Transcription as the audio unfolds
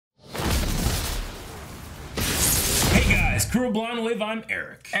That's Cruel Blonde Wave. I'm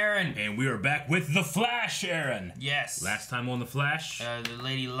Eric. Aaron. And we are back with The Flash, Aaron. Yes. Last time on The Flash. The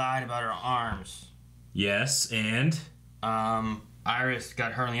lady lied about her arms. Yes, and? Iris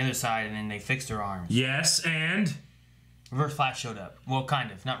got hurt on the other side and then they fixed her arms. Yes, and? Reverse Flash showed up. Well,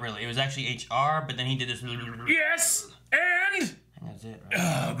 kind of. Not really. It was actually HR, but then he did this. Yes, and? I think that's it, right?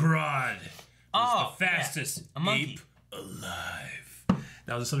 Oh, Grodd. Oh, the fastest a monkey. ape alive.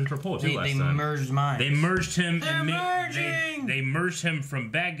 That was a subject for a poll, too, last They time. merged minds. They merged him. They're merging! They merged him from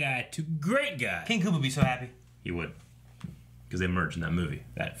bad guy to great guy. King Koopa would be so happy. He would. Because they merged in that movie.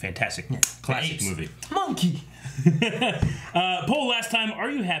 That fantastic classic movie. Monkey! Poll last time, are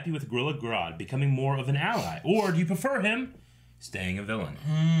you happy with Gorilla Grodd becoming more of an ally? Or do you prefer him staying a villain?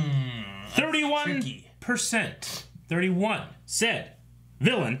 31%. 31 said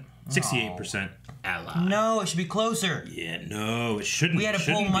villain, 68% ally. No, it should be closer. Yeah, no, it shouldn't. We had a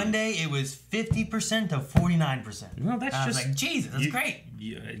poll Monday, it was 50% to 49%. Well, that's I was just... like, Jesus, that's great.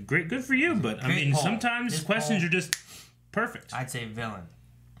 Yeah, great, good for you, but I mean, poll. sometimes questions are just perfect. I'd say villain.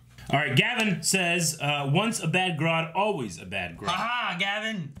 All right, Gavin says, once a bad Grodd, always a bad Grodd. Haha,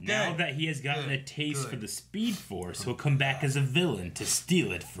 Gavin. Good. Now that he has gotten a taste for the Speed Force, he'll come back as a villain to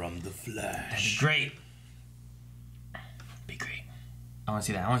steal it from the Flash. That'd be great. Be great. I want to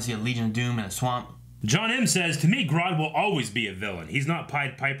see that. I want to see a Legion of Doom in a swamp. John M. says, to me, Grodd will always be a villain. He's not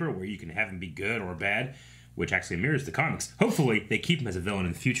Pied Piper, where you can have him be good or bad, which actually mirrors the comics. Hopefully, they keep him as a villain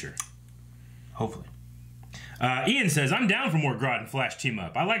in the future. Hopefully. Ian says, I'm down for more Grodd and Flash team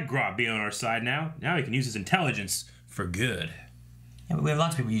up. I like Grodd being on our side now. Now he can use his intelligence for good. Yeah, but we have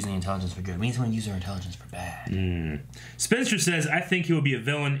lots of people using the intelligence for good. We need someone to use their intelligence for bad. Spencer says, I think he will be a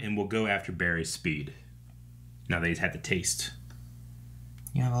villain and will go after Barry's speed. Now that he's had the taste.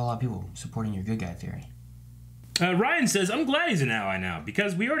 You have a lot of people supporting your good guy theory. Ryan says, I'm glad he's an ally now,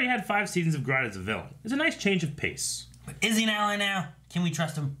 because we already had 5 seasons of Grodd as a villain. It's a nice change of pace. But is he an ally now? Can we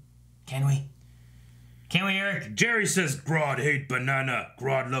trust him? Can we? Can we, Eric? Jerry says, Grodd hate banana.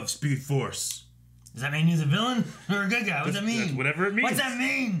 Grodd loves Speed Force. Does that mean he's a villain or a good guy? What does that mean? That's whatever it means. What's that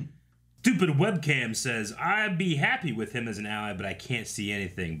mean? Stupid Webcam says, I'd be happy with him as an ally, but I can't see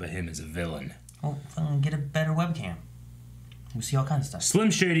anything but him as a villain. Well, get a better webcam. We'll see all kinds of stuff. Slim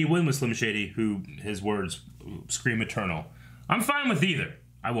Shady, win with Slim Shady, who his words scream eternal. I'm fine with either.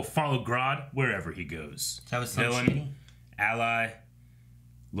 I will follow Grodd wherever he goes. That was Slim Villain, Shady? ally,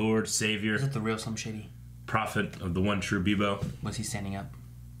 Lord, Savior. Is it the real Slim Shady? Prophet of the one true Bebo. Was he standing up?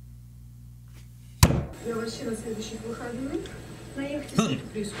 Putin.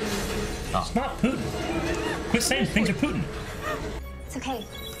 Oh. It's not Putin. Quit saying things are Putin. It's okay.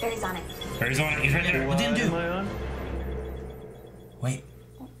 Barry's on it. Barry's on it. He's right there. What did he do? Wait.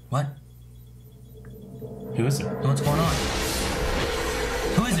 What? Who is it? What's going on?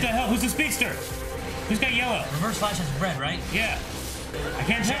 Who is What it? the hell? Who's the speedster? Who's got yellow? Reverse Flash has red, right? Yeah. I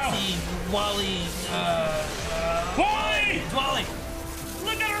can't tell. Jesse, Wally, Wally! Wally!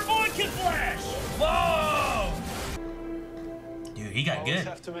 Look at our boy, Kid Flash! Whoa! Dude, he got Always good.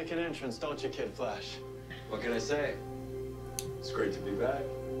 have to make an entrance, don't you, Kid Flash? What can I say? It's great to be back.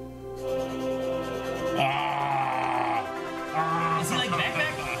 Is he like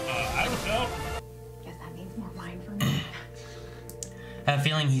backpack? I don't know. Guess that means more wine for me. I have a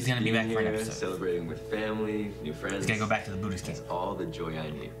feeling he's gonna be back for an Here, episode. celebrating with family, new friends. He's gotta go back to the Buddhist camp. It's all the joy I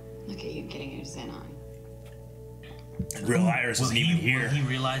need. Look at you getting your sin on. Real Iris isn't even Will here. he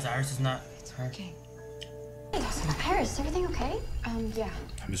realize Iris is not her? Okay. Hey, Iris, is everything okay? Yeah.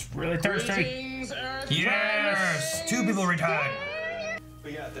 I'm just really thirsty. Yes! 2 people retired.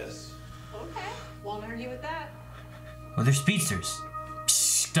 We got this. Okay, won't argue with that. Well, they're speedsters.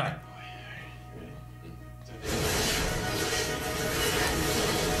 Psst, done.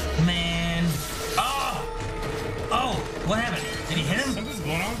 Man. Oh! Oh! What happened? Did he hit him? Something's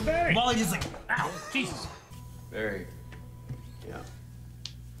going on with Barry. Wally just like, Ow! Jesus. Barry, Yeah.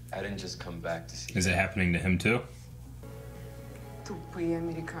 I didn't just come back to see Is it happening to him too? Тупые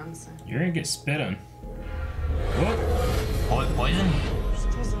американцы. You're gonna get spit on. Whoa! poison?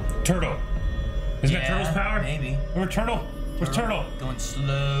 Turtle. Isn't that Yeah, Turtle's power? maybe. Where's Turtle? Where's Turtle? Going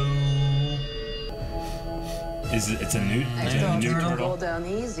slow. It's a new Go turtle? down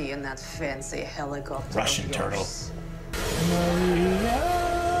easy in that fancy helicopter. Russian of turtle. yours.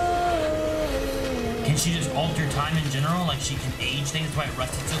 Can she just alter time in general? Like she can age things? That's why it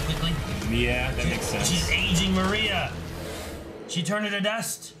rusted so quickly? Yeah, that makes sense. She's aging Maria. She turned her to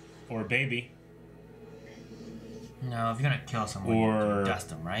dust. Or a baby. No, if you're gonna kill someone, Or- you dust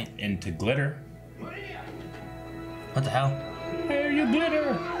them, right? Into glitter. What the hell? There you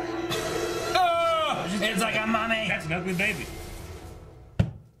glitter! Oh, it's like a mummy. That's an ugly baby.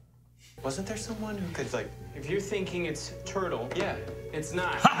 Wasn't there someone who could, like... If you're thinking it's Turtle, Yeah. it's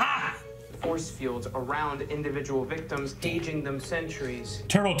not. Force fields around individual victims, aging them centuries.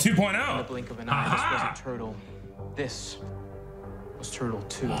 Turtle In the 2.0. blink of an eye, this wasn't Turtle. This was Turtle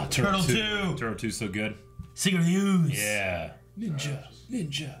 2. Turtle 2. Turtle 2 so good. Secret Use. Yeah. Ninja.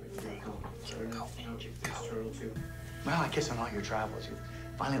 Well, I guess on all your travels, you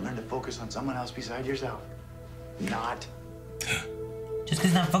finally learned to focus on someone else beside yourself. Not. Just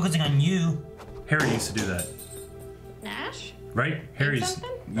because not focusing on you. Harry used to do that. Nash? Right? Harry used something?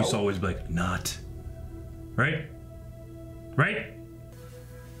 to always be like, not. Right? Right?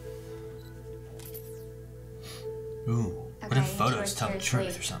 Ooh. What if photos tell the truth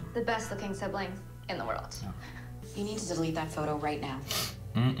seriously or something? the best looking sibling in the world. You need to delete that photo right now.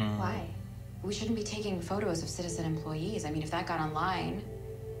 Why? We shouldn't be taking photos of citizen employees. I mean, if that got online,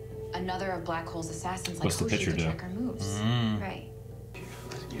 another of Black Hole's assassins, like What's the who picture should do? track our moves? Right.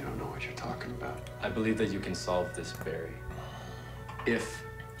 You don't know what you're talking about. I believe that you can solve this, Barry. If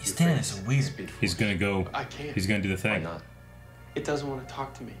He's you standing face so weird. Speed Force. He's gonna go. I can't. He's gonna do the Why thing. not? It doesn't want to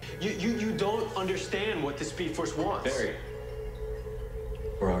talk to me. You don't understand what the Speed Force wants. Barry,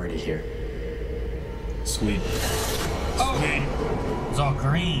 we're already here. Sweet. Sweet. It's all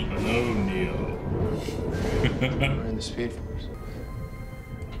green. Oh, Neil. We're in the Speed Force.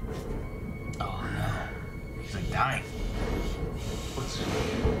 Oh no. He's like dying.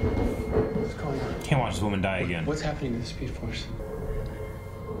 What's going on? Can't watch this woman die again. What's happening to the Speed Force?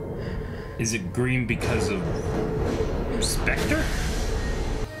 Is it green because of Spectre?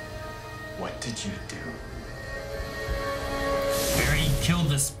 What did you do? Barry killed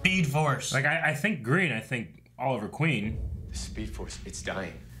the Speed Force. Like, I think green. I think Oliver Queen. The Speed Force, it's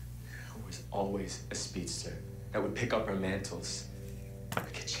dying. There was always a speedster that would pick up our mantles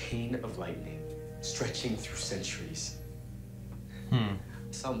like a chain of lightning stretching through centuries.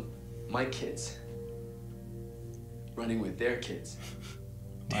 Some, my kids, running with their kids.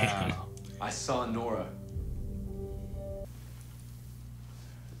 Wow. I saw Nora.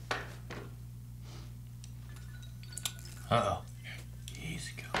 Uh-oh.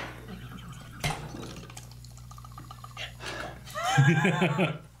 Easy go.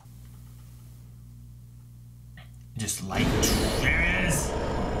 Just light. There it is.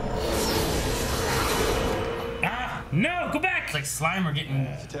 Ah! No! Go back! It's like Slimer getting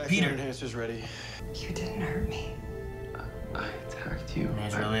Peter. enhancer's ready. You didn't hurt me. I attacked you. And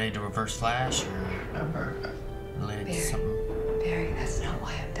it's related to Reverse Flash or Remember? related to Barry. something. Barry, that's not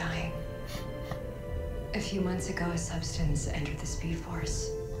why I'm dying. A few months ago, a substance entered the Speed Force.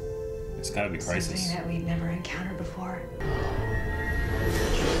 It's gotta be Crisis. Something that we'd never encountered before. You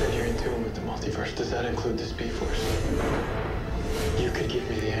said you're in tune with the multiverse. Does that include the Speed Force? You could give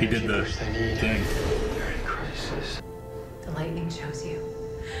me the He energy did the boost I need. thing. You're in crisis. The lightning chose you.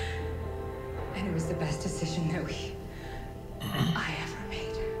 And it was the best decision that I ever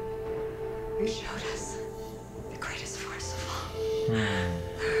made. You showed us the greatest force of all.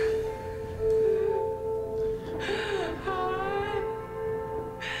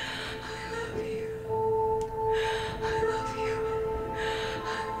 I love you. I love you.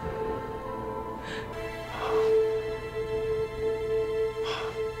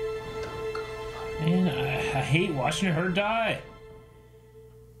 Man, I hate watching her die.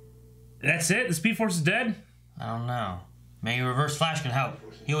 That's it? The Speed Force is dead? I don't know. Maybe Reverse Flash can help.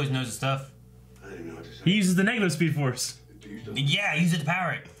 He always knows his stuff. He uses the negative Speed Force. Yeah, use it to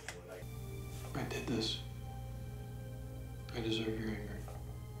power it. I did this. I deserve your anger.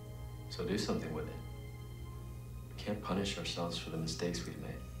 So do something with it. We can't punish ourselves for the mistakes we've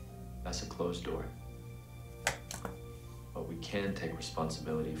made. That's a closed door. But we can take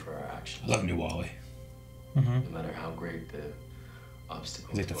responsibility for our actions. I love New Wally. No matter how great the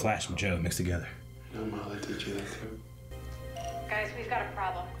obstacles. He's like the will Flash and become. Joe mixed together. No, Ma, they teach you that too. Guys, we've got a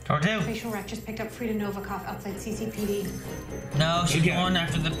problem. Or two. Facial rec just picked up Frida Novikov outside CCPD. No, she's Good guy. going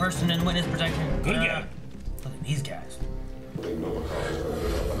after the person in witness protection. Good guy. Look at these guys.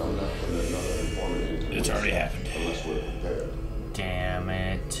 It's already happened. Damn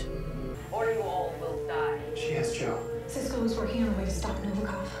it. Or you all will die. She has Joe. Cisco was working on a way to stop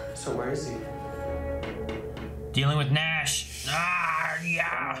Novikov. So where is he? Dealing with Nash. Ah,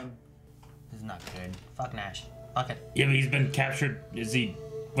 yeah. This is not good. Fuck Nash. Fuck it. Yeah, but he's been captured. Is he...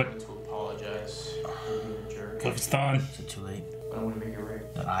 What? To apologize. I'm a jerk. Cliff's Thon. Is it too late? I don't want to make it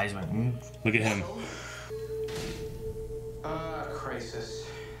right. The eyes went. Look at him. Crisis.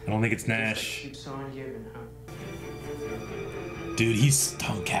 I don't think it's Nash. Keeps on giving, huh? Dude, he's...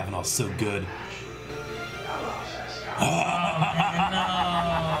 Tom Cavanaugh's so good.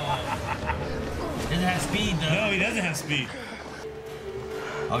 Doesn't have speed though. No, he doesn't have speed.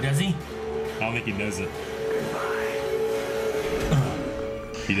 Oh, does he? I don't think he knows it.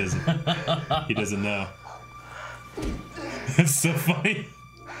 He doesn't. He doesn't know. That's so funny.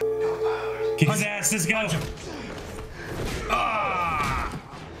 Kick his ass. Let's go. Ah!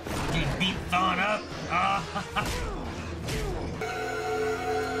 Dude, beat thawing up. Ah!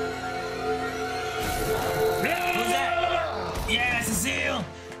 Who's that? Yeah, it's a seal.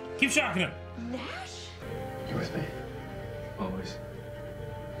 Keep shocking him. Nash? You with me? Always.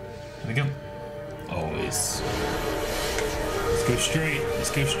 Here we go. Always. Let's go straight.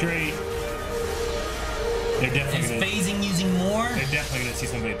 Let's go straight. They're definitely Is gonna. phasing using more? They're definitely gonna see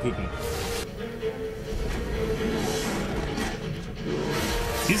somebody pooping.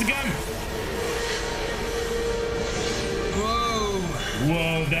 Use a gun. Whoa!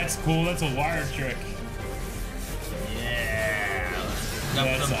 Whoa, that's cool. That's a wire trick. Yeah. Go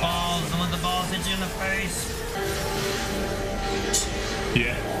That's with the awesome. balls. Don't let the balls hit you in the face.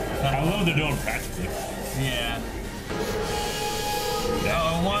 Yeah. I love they're doing practically. Yeah.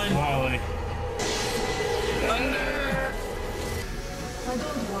 Oh, one. Wally. Under. I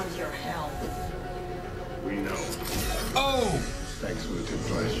don't want your help. We know. Oh! Sex with the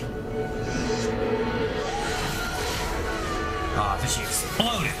flesh. Oh, I think she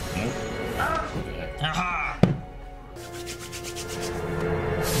exploded. Nope. Aha!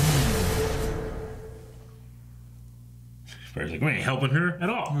 Barry's like, we ain't helping her at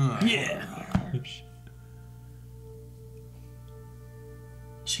all. Yeah.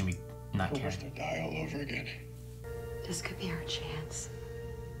 She's gonna be not We're caring. gonna die all over again. This could be our chance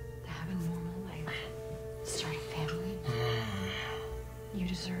to have a normal life, start a family. You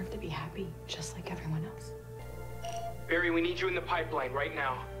deserve to be happy, just like everyone else. Barry, we need you in the pipeline right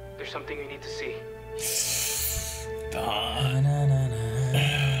now. There's something you need to see.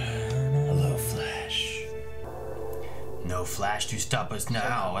 Hello, Flash. No Flash to stop us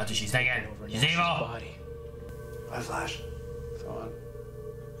now. After she's taken. She's evil. Body. Hi, Flash. Thought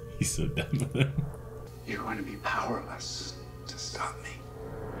He's so done with it. You're going to be powerless to stop me,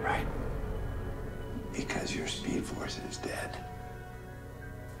 right? Because your speed force is dead.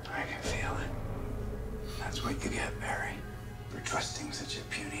 I can feel it. That's what you get, Barry, for trusting such a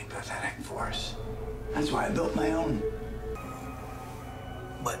puny, pathetic force. That's why I built my own.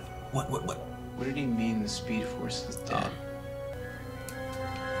 What? What did he mean the speed force is dead?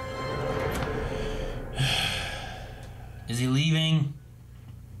 Is he leaving?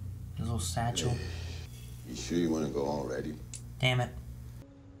 His little satchel. You sure you want to go already? Damn it.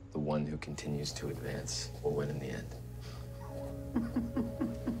 The one who continues to advance will win in the end.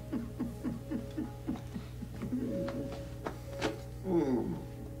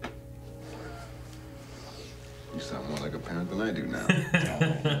 You sound more like a parent than I do now.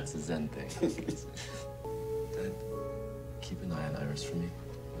 That's a Zen thing. Dad, keep an eye on Iris for me,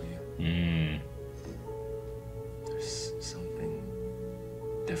 will you? There's something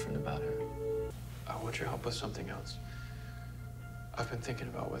different about her. I want your help with something else. I've been thinking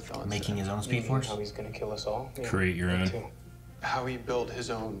about what thoughts. Making his own speed force? How he's gonna kill us all. Yeah, Create your me own. too. How he built his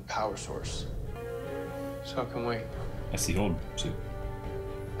own power source. So can we? That's the old suit.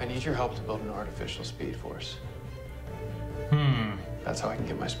 I need your help to build an artificial speed force. That's how I can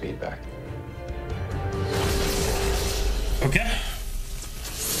get my speed back. Okay.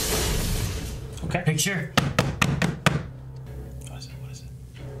 Okay. Picture. What is it? What is it?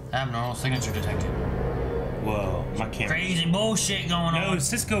 Abnormal signature detected. Whoa, my camera. Crazy bullshit going No, on.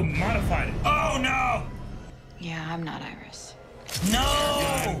 Cisco modified it. Oh no! Yeah, I'm not Iris.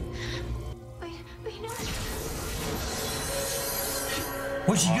 No! Wait, no.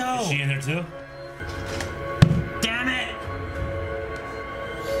 Where'd she go? Is she in there too? Damn it!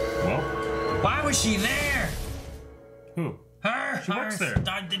 Well, Why was she there? who? Her. She works there.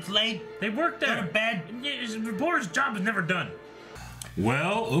 It's late. They work Go to there. bed. The reporter's job is never done.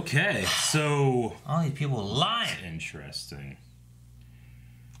 Well, okay, so All these people lying. interesting.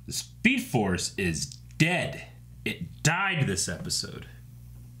 The Speed Force is dead. It died this episode.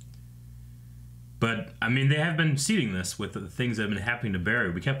 But I mean, they have been seeding this with the things that have been happening to Barry.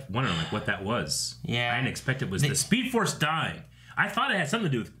 We kept wondering like what that was. Yeah. I didn't expect it was the Speed Force dying. I thought it had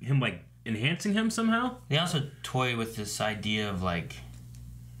something to do with him like enhancing him somehow. They also toy with this idea of like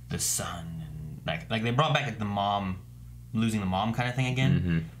the son and like they brought back like the mom, losing the mom kind of thing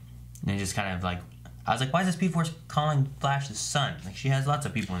again. And it just kind of like, I was like, why is the Speed Force calling Flash the son? Like she has lots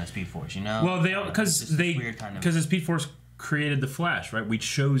of people in the Speed Force, you know? Well, they It's because just they this weird kind of. because the Speed Force created the Flash, right? We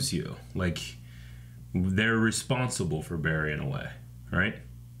chose you. Like they're responsible for Barry in a way, right?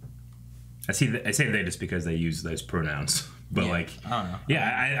 I say they just because they use those pronouns, but Yeah, like I don't know.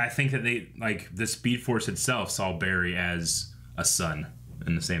 Yeah, I think that they like the Speed Force itself saw Barry as a son.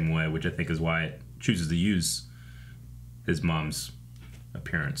 in the same way, which I think is why it chooses to use his mom's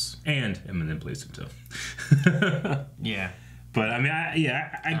appearance and it manipulates him too. Yeah. But I mean,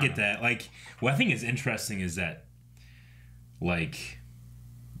 I get that. Like, what I think is interesting is that, like,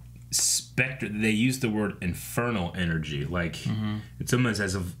 Spectre, they use the word infernal energy. Like, it's almost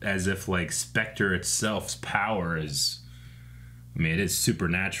as if like Spectre itself's power is, I mean, it is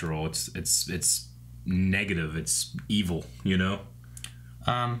supernatural. It's negative. It's evil. You know.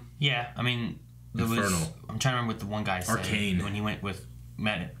 Yeah. I mean, infernal. I'm trying to remember what the one guy said Arcane. when he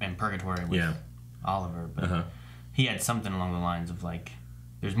met in Purgatory with Oliver, but he had something along the lines of like,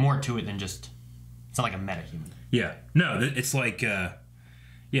 there's more to it than just. It's not like a metahuman. Yeah. No, it's like.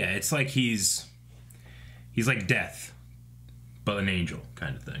 It's like he's like death, but an angel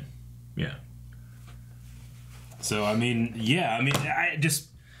kind of thing. Yeah. So I mean, I just,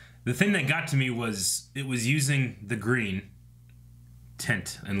 the thing that got to me was it was using the green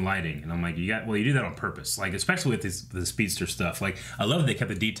tint and lighting, and I'm like, you do that on purpose, like especially with the speedster stuff. Like, I love they kept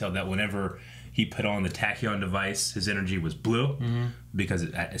the detail that whenever he put on the tachyon device, his energy was blue because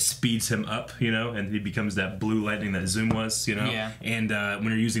it speeds him up, you know, and he becomes that blue lightning that Zoom was, you know. Yeah. And when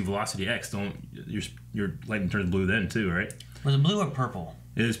you're using Velocity X, your lightning turns blue then too, right? Was it blue or purple?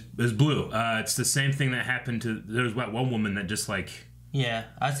 It is blue. It's the same thing that happened to, there was one woman that just like I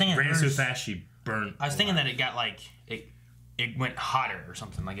was thinking ran so fast she burned. I was thinking that it got like it went hotter or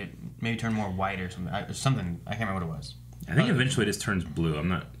something, like it maybe turned more white or something. I can't remember what it was. I think eventually it just turns blue. I'm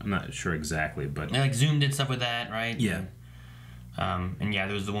not sure exactly, but like Zoom did stuff with that, right? Yeah. And there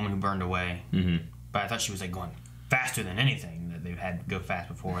was the woman who burned away. But I thought she was like going faster than anything that they've had to go fast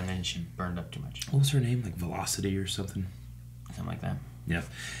before, and then she burned up too much. What was her name? Like Velocity or something? Something like that. Yeah.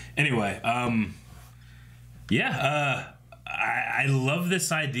 Anyway, I love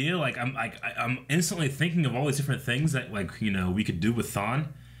this idea. Like, I'm instantly thinking of all these different things that, like, you know, we could do with Thawne,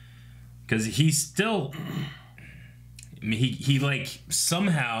 because he's still. I mean, he like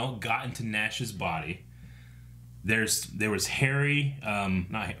somehow got into Nash's body. There was Harry.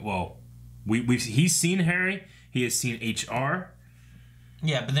 He's seen Harry. He has seen HR.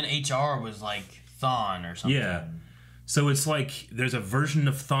 Yeah, but then HR was like Thawne or something. Yeah. So it's like there's a version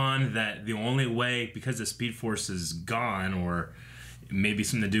of Thawne that the only way, because the Speed Force is gone, or maybe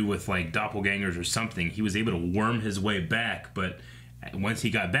something to do with like doppelgangers or something, he was able to worm his way back. But once he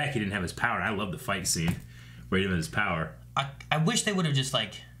got back, he didn't have his power. I love the fight scene where he didn't have his power. I wish they would have just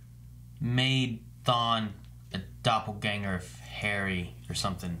like made Thawne a doppelganger of Harry or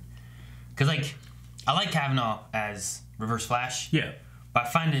something. Because like I like Kavanaugh as Reverse Flash. Yeah.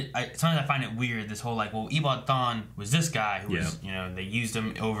 But sometimes I find it weird, this whole like, well, Ebot Thawne was this guy who was, you know, they used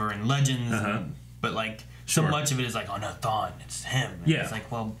him over in Legends, but like so much of it is like, oh no, Thawne, it's him. And it's like,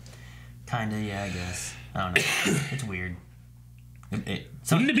 well, kinda, I guess. I don't know. It's weird.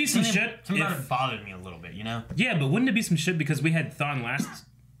 Wouldn't it be some shit? Something about it bothered me a little bit, you know? Yeah, but wouldn't it be some shit because we had Thawne last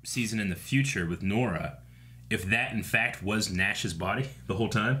season in the future with Nora, if that in fact was Nash's body the whole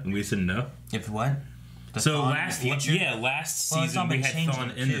time and we just didn't know? If what? Last season we had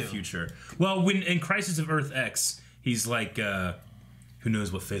Thawne in the future. Well, when in Crisis of Earth X, he's like, who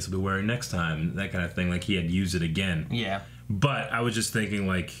knows what face will be wearing next time, that kind of thing. Like he had used it again. Yeah. But I was just thinking,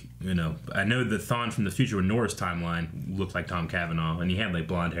 like, you know, I know the Thawne from the future with Nora's timeline looked like Tom Cavanaugh, and he had like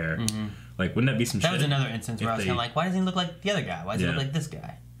blonde hair. Like, wouldn't that be some shit? That was another instance where I was kind of like, why doesn't he look like the other guy? Why does he look like this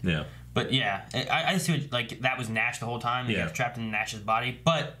guy? Yeah. But yeah, I see what, like, that was Nash the whole time. He got trapped in Nash's body.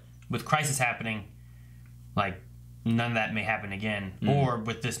 But with Crisis happening, like, none of that may happen again. Or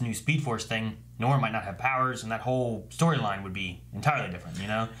with this new Speed Force thing, Nora might not have powers, and that whole storyline would be entirely different, you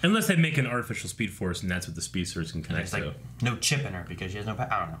know? Unless they make an artificial Speed Force, and that's what the Speedsters can connect to. Like, no chip in her because she has no power.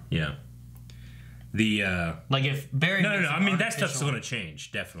 I don't know. Yeah. Like, if Barry... No. I mean, that stuff's going to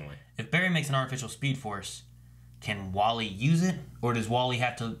change, definitely. If Barry makes an artificial Speed Force, can Wally use it? Or does Wally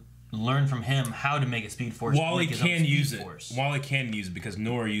have to learn from him how to make a Speed Force? Wally can use it. Wally can use it because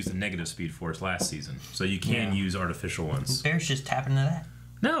Nora used a negative Speed Force last season. So you can use artificial ones. Barry's just tapping into that.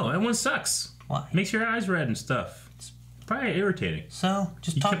 No, that one sucks. Why? Makes your eyes red and stuff. It's probably irritating. So,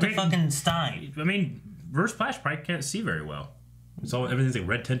 just talk to fucking Stein. I mean, Reverse Flash probably can't see very well. Everything's like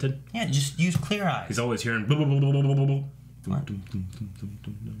red tinted. Yeah, just use clear eyes. He's always hearing blah, blah, blah, blah, blah, blah, blah. What? That's a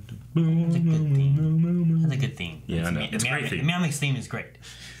good theme. That's a good theme. Yeah, I know. It's a great theme. The Meow Mix theme is great.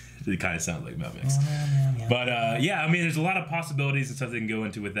 It kind of sounds like Meow Mix. But yeah, I mean, there's a lot of possibilities and stuff they can go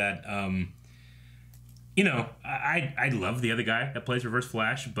into with that. You know, I love the other guy that plays Reverse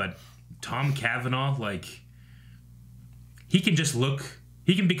Flash, but Tom Cavanaugh, like, he can just look.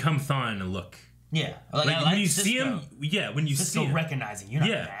 He can become Thawne in a look. Yeah, Like, I when you Cisco. see him, when you Cisco see him, recognizing you're not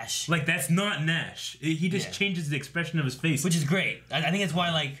Nash. like that's not Nash. He just changes the expression of his face, which is great. I think that's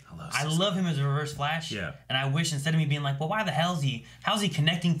why, like, I love him as a Reverse Flash. Yeah. And I wish instead of me being like, well, why the hell how's he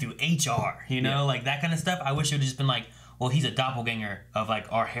connecting through HR? You know, like that kind of stuff. I wish it would have just been like, well, he's a doppelganger of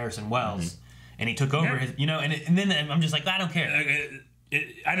like our Harrison Wells, and he took over his, you know, and then I'm just like, I don't care.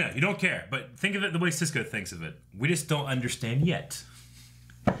 I know you don't care, but think of it the way Cisco thinks of it. We just don't understand yet.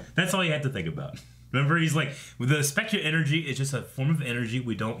 That's all you have to think about. Remember, he's like, the Spectre energy is just a form of energy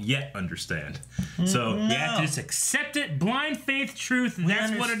we don't yet understand. So you have to just accept it, blind faith, truth,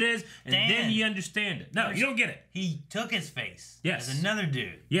 that's what it is, and then you understand it. No, you don't get it. He took his face as another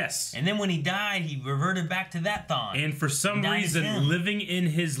dude. Yes. And then when he died, he reverted back to that Thawne. And for some reason, living in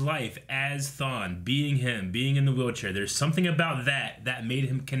his life as Thawne, being him, being in the wheelchair, there's something about that made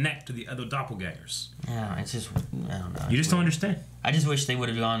him connect to the other doppelgangers. Yeah, it's just, I don't know. You just don't understand. I just wish they would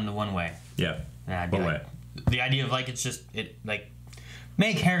have gone the one way. Yeah. What way? The idea of like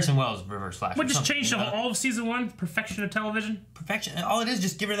make Harrison Wells Reverse Flash. What just changed all of season 1? Perfection of television. Perfection. All it is,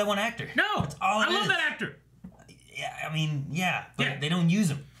 just give her that one actor. No, all I love that actor. Yeah, I mean, but they don't use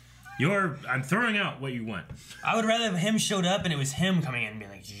him. I'm throwing out what you want. I would rather have him showed up and it was him coming in and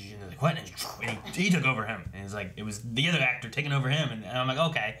being like, what? And he took over him. And it's like it was the other actor taking over him, and I'm like,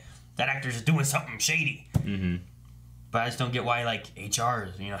 okay, that actor's doing something shady. Mm-hmm. But I just don't get why, like, HR,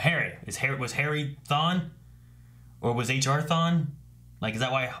 Harry. Was Harry Thawne? Or was HR Thawne? Like, is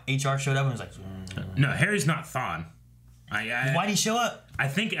that why HR showed up and was like... No, Harry's not Thawne. Why'd he show up? I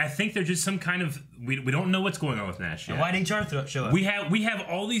think there's just some kind of... We don't know what's going on with Nash yet. Why'd HR show up? We have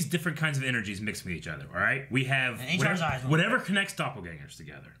all these different kinds of energies mixed with each other, all right? We have whatever connects doppelgangers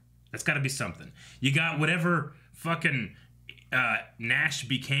together. That's got to be something. You got whatever fucking Nash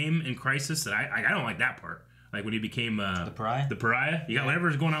became in Crisis. That I don't like that part. Like when he became the pariah. The pariah. You got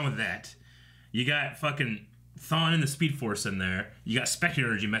whatever's going on with that. You got fucking Thawne and the Speed Force in there. You got Spectre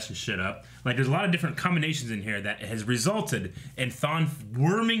energy messing shit up. Like there's a lot of different combinations in here that has resulted in Thawne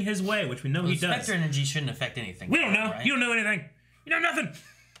worming his way, which we know he does. Spectre energy shouldn't affect anything. We don't know. Right? You don't know anything. You know nothing.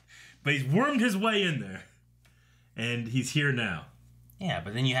 But he's wormed his way in there, and he's here now. Yeah,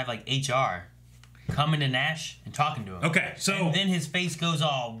 but then you have like HR coming to Nash and talking to him. Okay, so and then his face goes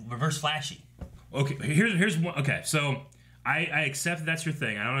all Reverse Flashy. Okay, here's one. Okay, so I accept that's your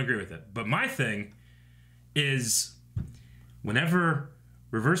thing. I don't agree with it. But my thing is whenever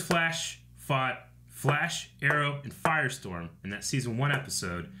Reverse Flash fought Flash, Arrow, and Firestorm in that season 1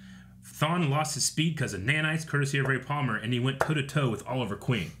 episode, Thawne lost his speed because of nanites, courtesy of Ray Palmer, and he went toe-to-toe with Oliver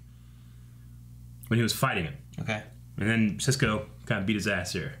Queen when he was fighting him. Okay. And then Cisco kind of beat his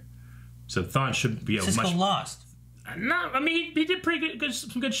ass here. So Thawne should be Cisco lost. No, I mean, he did pretty good,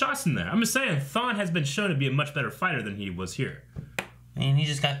 some good shots in there. I'm just saying, Thawne has been shown to be a much better fighter than he was here. I mean, he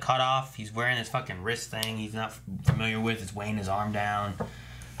just got cut off. He's wearing this fucking wrist thing he's not familiar with. It's weighing his arm down.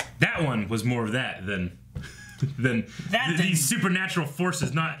 That one was more of that than these supernatural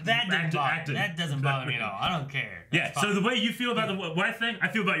forces not acting. That doesn't bother me at all. I don't care. That's fine. So the way you feel about the what thing, I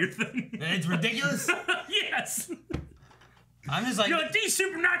feel about your thing. It's ridiculous? Yes. I'm just like... You're like, these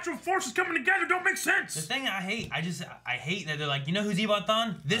supernatural forces coming together don't make sense. The thing I hate, I hate that they're like, you know who's Ebon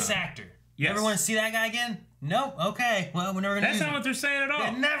Thawne? This actor. Yes. You ever want to see that guy again? Nope. Okay. Well, we're never going to use him. That's not what they're saying at all.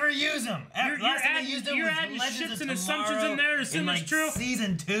 They never use him. You're adding shits and assumptions in there to assume it's true.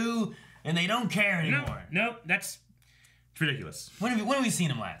 Season 2, and they don't care anymore. No, that's ridiculous. When have we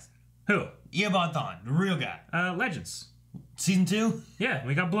seen him last? Who? Ebon Thawne, the real guy. Legends. Season 2? Yeah,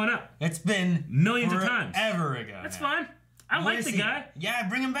 we got blown up. It's been millions of times. Ever ago. That's fine. I like the guy. Yeah,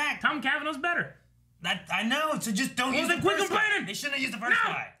 bring him back. Tom Cavanaugh's better. That I know, so just don't use the first guy. They shouldn't have used the first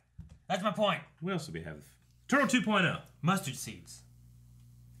guy. That's my point. What else do we have? Turtle 2.0. Mustard seeds.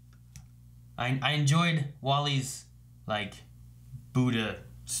 I enjoyed Wally's, like, Buddha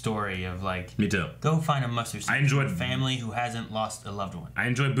story of, like... Me too. Go find a mustard seed. I enjoyed... a family who hasn't lost a loved one. I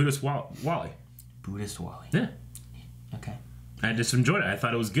enjoyed Buddhist Wally. Buddhist Wally. Yeah. Okay. I just enjoyed it. I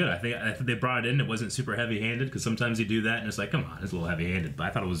thought it was good. I think they brought it in. It wasn't super heavy-handed, because sometimes you do that, and it's like, come on, it's a little heavy-handed. But I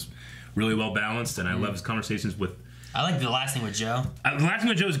thought it was really well-balanced, and I love his conversations with... I like the last thing with Joe. The last thing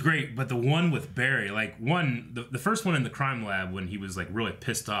with Joe is great, but the one with Barry, like, the first one in the crime lab when he was, like, really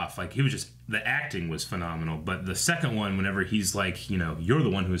pissed off, like, he was just... The acting was phenomenal, but the second one, whenever he's like, you know, you're the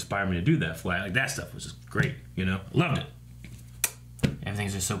one who inspired me to do that, Flat, like, that stuff was just great, you know? Loved it.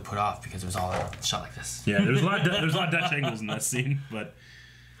 Everything's just so put off because it was all shot like this. Yeah, there's a lot of Dutch angles in that scene, but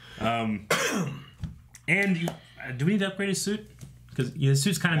and do we need to upgrade his suit? Because his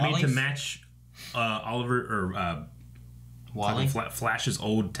suit's kind of made to match Oliver or Wally? Flash's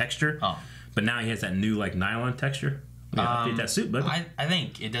old texture. Oh, but now he has that new like nylon texture. Yeah, update that suit, bud. I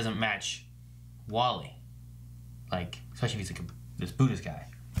think it doesn't match Wally. Like, especially if he's like this Buddhist guy.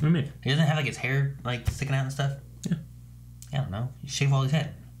 What do you mean? He doesn't have like his hair like sticking out and stuff. Yeah. I don't know. You shave Wally's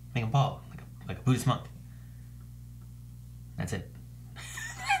head, make him bald, like a Buddhist monk. That's it.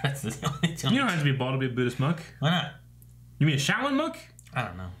 That's the only. You don't have to be bald to be a Buddhist monk. Why not? You mean a Shaolin monk? I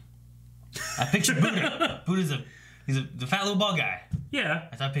don't know. I picture Buddha. Buddha's the fat little bald guy. Yeah.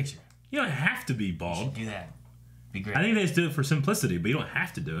 That's what I picture. You don't have to be bald. Do that. Be great. I think they just do it for simplicity, but you don't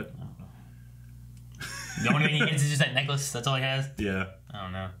have to do it. The only thing he gets is just that necklace. That's all he has. Yeah. I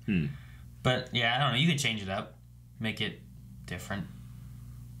don't know. But yeah, I don't know. You could change it up, make it different.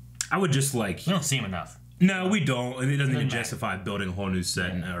 I would just like. We don't see him enough. No, we don't. And it doesn't even matter. justify building a whole new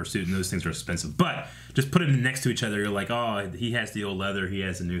set or suit, and those things are expensive. But just put them next to each other. You're like, oh, he has the old leather, he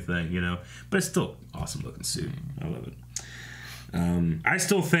has the new thing, you know. But it's still awesome looking suit. I love it. I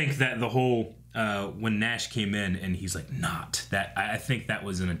still think that the whole when Nash came in and he's like, not that. I think that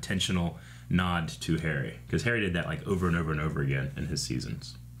was an intentional nod to Harry, because Harry did that like over and over and over again in his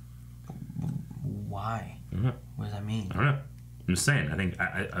seasons. Why? I don't know. What does that mean? I don't know. I'm just saying. I think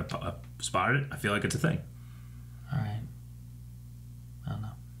I spotted it. I feel like it's a thing. All right. I don't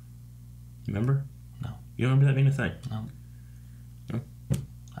know. You remember? No. You don't remember that being a thing? No. No?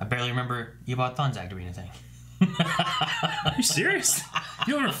 I barely remember Ebot Thon's actor being a thing. Are you serious?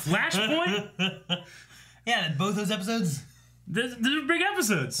 You remember Flashpoint? Yeah, both those episodes. Those are big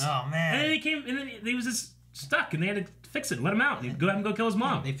episodes. Oh man! And then he came, and then he was just stuck, and they had to fix it, let him out, and he'd go have him go kill his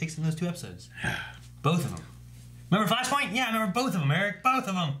mom. Yeah, they fixed it in those 2 episodes. Both of them. Remember Flashpoint? Yeah, I remember both of them, Eric. Both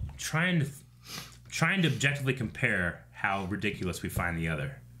of them. Trying to objectively compare how ridiculous we find the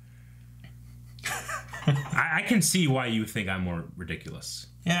other. I can see why you think I'm more ridiculous.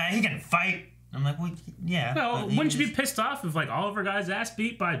 Yeah, he can fight. I'm like, well, yeah. Well, wouldn't you be pissed off if like Oliver got his ass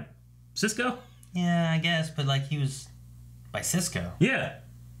beat by Cisco? Yeah, I guess, but like he was by Cisco. Yeah.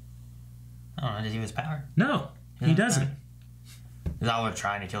 I don't know. Does he have his power? No, he doesn't. Is Oliver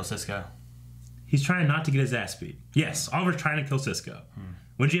trying to kill Cisco? He's trying not to get his ass beat. Yes, Oliver's trying to kill Cisco.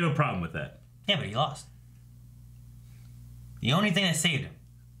 Would you have a problem with that? Yeah, but he lost. The only thing that saved him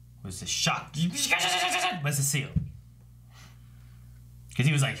was the shot. Was the seal. Because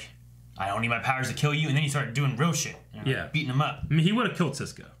he was like, I don't need my powers to kill you, and then he started doing real shit. You know, Yeah. beating him up. I mean, he would have killed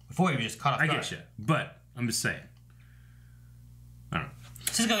Cisco. Before he was just caught off guard. I get you, but I'm just saying. I don't know.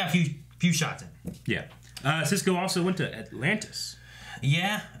 Cisco got a few shots in. Yeah. Cisco also went to Atlantis.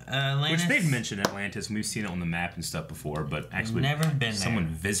 Yeah, Atlantis. Which they've mentioned Atlantis, and we've seen it on the map and stuff before, but actually never been there. Someone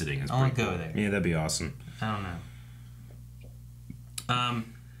visiting is I want pretty to go cool. there. Yeah, that'd be awesome. I don't know.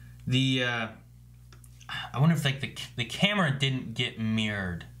 I wonder if like the camera didn't get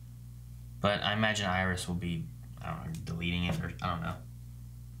mirrored, but I imagine Iris will be, I don't know, deleting it, or I don't know.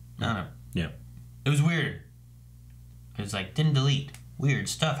 I don't know. Yeah. It was weird. It was like didn't delete. Weird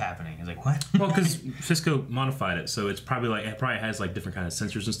stuff happening. It's like what? Well, because Cisco modified it, so it's probably like it probably has like different kind of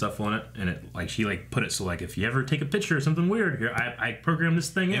sensors and stuff on it, and it like she like put it so like if you ever take a picture of something weird here, I program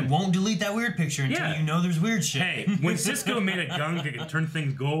this thing in. It won't delete that weird picture until you know there's weird shit. Hey, when Cisco made a gun that could turn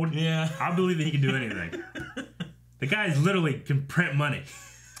things gold, yeah, I believe that he can do anything. The guy's literally can print money.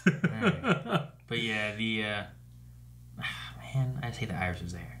 Right. But yeah, man, I just hate that Iris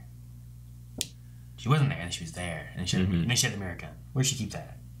was there. She wasn't there, and she was there, and she had the mirror gun. Where'd she keep that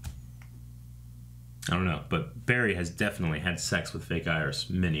at? I don't know, but Barry has definitely had sex with fake Iris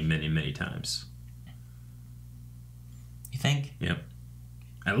many, many, many times. You think? Yep.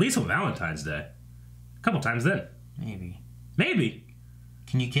 At least on Valentine's Day. A couple times then. Maybe. Maybe.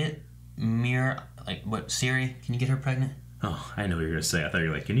 Can you get Mirror, like what, Siri? Can you get her pregnant? Oh, I know what you're going to say. I thought you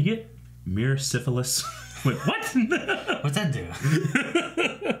were like, can you get mirror syphilis? Wait, what? What's that do?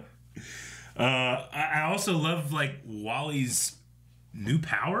 I also love like Wally's new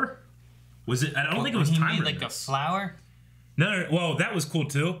power. Was it? I don't think it was he time. made like a flower. No, well, that was cool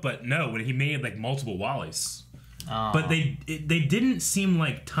too. But no, when he made like multiple Wallys. Oh. But they didn't seem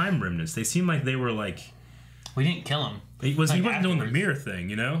like time remnants. They seemed like they were like. We didn't kill him. He wasn't doing the mirror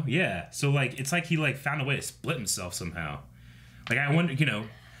thing, you know? Yeah. So like it's like he like found a way to split himself somehow. Like I wonder, you know.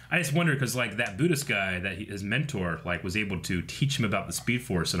 I just wonder because like that Buddhist guy that his mentor like was able to teach him about the Speed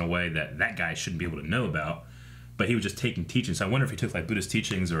Force in a way that that guy shouldn't be able to know about, but he was just taking teachings. So I wonder if he took like Buddhist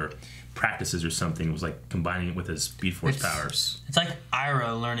teachings or practices or something and was like combining it with his Speed Force powers. It's like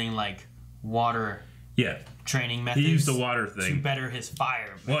Iroh learning like water training methods. He used the water thing to better his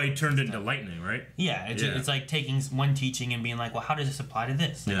fire. Well, he turned it into lightning, right? Yeah, it's like taking one teaching and being like, well, how does this apply to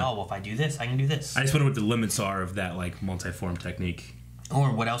this? Like, oh, well, if I do this, I can do this. I just wonder what the limits are of that like multi-form technique.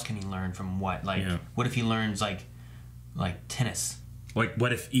 Or what else can he learn from what? Like, what if he learns like tennis? Like,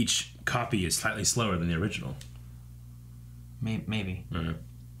 what if each copy is slightly slower than the original? Maybe. I don't know.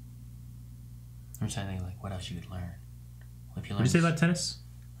 I'm just trying to think, like, what else you could learn. What if he What did you say about tennis?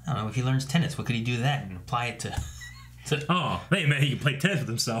 I don't know. If he learns tennis, what could he do to that and apply it to? Oh, hey man, he can play tennis with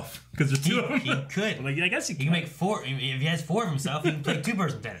himself because there's two of them. He could. Like, I guess He can make 4. If he has 4 of himself, he can play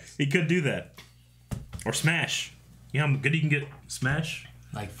 2-person tennis. He could do that, or smash. You know how good you can get smash?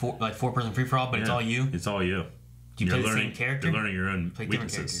 Like 4-person free for all, but it's all you. It's all you. Do you play the same character? You're learning your own play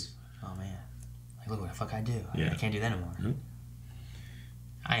weaknesses. Characters. Oh man, like look what the fuck I do. Yeah. I can't do that anymore. Mm-hmm.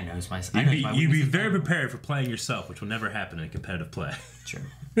 I know it's my. You'd be very prepared for playing yourself, which will never happen in competitive play. True.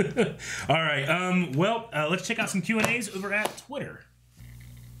 All right. Well, let's check out some Q&As over at Twitter.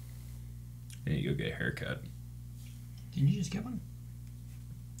 And you go get a haircut. Didn't you just get one?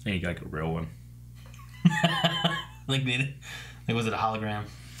 And you got like a real one. Like was it a hologram?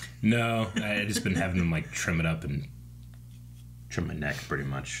 No, I just been having them like trim it up and trim my neck pretty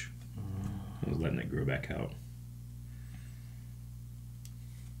much. I was letting it grow back out.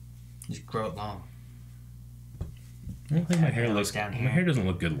 Just grow it long. I don't think my hair looks down here. My hair doesn't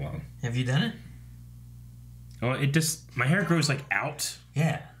look good long. Have you done it? Oh, it just my hair grows like out.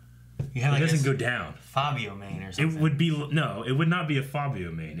 Yeah. You have It like doesn't go down. Fabio mane or something. It would be no. It would not be a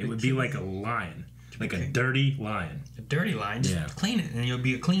Fabio mane. It would be like a line, like a dirty line. A dirty line. Just clean it, and you'll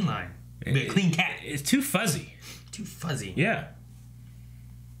be a clean line. Be a clean cat. It's too fuzzy. Too fuzzy. Yeah.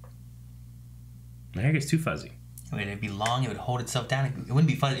 My hair gets too fuzzy. Wait, it'd be long. It would hold itself down. It wouldn't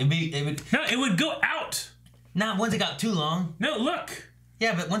be fuzzy. It would. No, it would go out. Not once it got too long. No, look.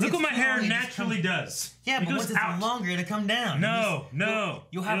 Yeah, but once look it's what my hair long, naturally does. Yeah, but once it's longer, it'll come down. No,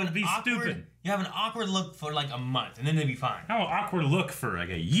 you'll have it'll be stupid. You have an awkward look for like a month, and then it'll be fine. How awkward look for like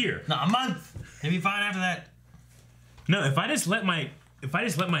a year? No, a month. It'll be fine after that. No, if I just let my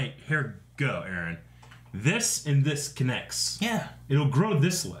hair go, Aaron, this and this connects. Yeah. It'll grow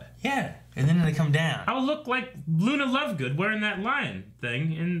this way. Yeah, and then it'll come down. I'll look like Luna Lovegood wearing that lion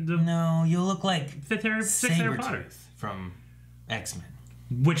thing in the. No, you'll look like sixth Harry Potter from X-Men.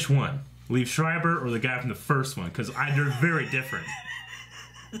 Which one? Liev Schreiber or the guy from the first one? Because they're very different.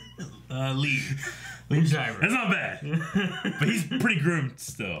 Liev Schreiber. That's not bad, but he's pretty groomed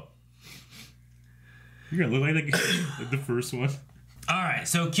still. You're gonna look like the first one. All right,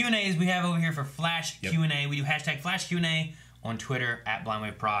 so Q&As we have over here for Flash Q&A. We do hashtag Flash Q&A on Twitter at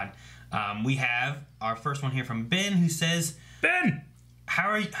BlindWaveProd. We have our first one here from Ben, who says, Ben,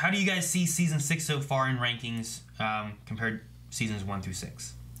 how do you guys see season 6 so far in rankings compared to seasons 1 through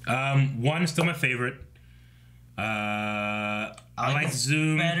 6? 1 is still my favorite. I like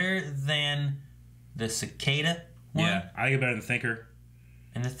Zoom better than the Cicada one. Yeah, I like it better than Thinker.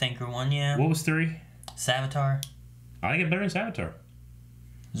 And the Thinker one, yeah. What was 3? Savitar. I like it better than Savitar.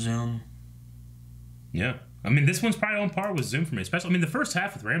 Zoom. Yeah. I mean, this one's probably on par with Zoom for me. Especially, I mean, the first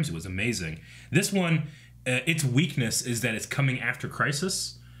half with Ramsey was amazing. This one, its weakness is that it's coming after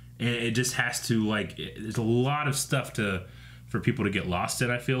Crisis. And it just has to, like, there's a lot of stuff for people to get lost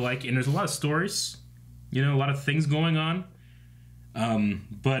in, I feel like. And there's a lot of stories, you know, a lot of things going on.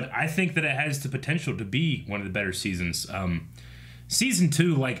 But I think that it has the potential to be one of the better seasons. Season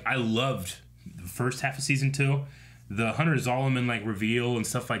 2, like, I loved the first half of season 2. The Hunter Zolomon like reveal and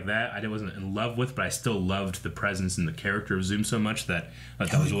stuff like that, I wasn't in love with, but I still loved the presence and the character of Zoom so much that I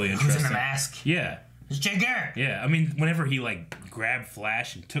thought was really interesting. Who's in the mask? Yeah, it's Jay Garrett. Yeah, I mean, whenever he like grabbed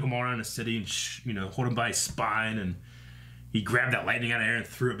Flash and took him all around the city and hold him by his spine, and he grabbed that lightning out of air and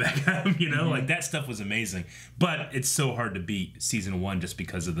threw it back at him, like that stuff was amazing. But it's so hard to beat season 1 just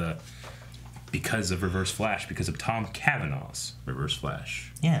because of Reverse Flash, because of Tom Cavanaugh's Reverse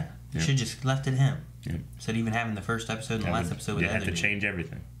Flash. Yeah, you should just left it him. Yeah. Instead of even having the first episode and the last episode with the other dude. They had to change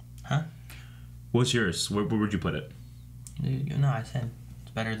everything. Huh? What's yours? Where would you put it? No, I said it's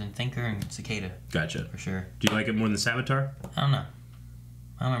better than Thinker and Cicada. Gotcha. For sure. Do you like it more than Savitar? I don't know.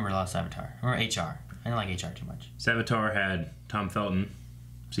 I don't remember a lot of Savitar. Or HR. I didn't like HR too much. Savitar had Tom Felton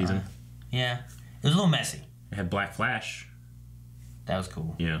season. Yeah. It was a little messy. It had Black Flash. That was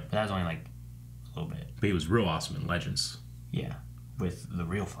cool. Yeah. But that was only like a little bit. But he was real awesome in Legends. Yeah. With the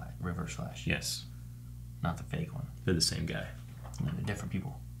real Flash, Reverse Flash. Yes. Not the fake one. They're the same guy. No, they're different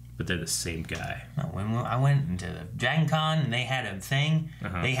people. But they're the same guy. No, when I went into the Dragon Con and they had a thing,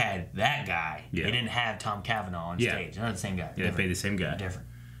 they had that guy. Yeah. They didn't have Tom Cavanaugh on stage. They're not the same guy. Yeah, they played the same guy. They're different.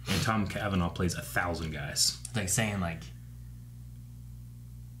 And Tom Cavanaugh plays 1,000 guys. It's like saying like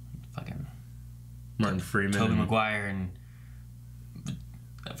fucking Martin Freeman, Tobey Maguire, and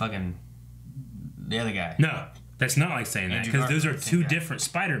fucking the other guy. No, that's not like saying that, because those are two guy. different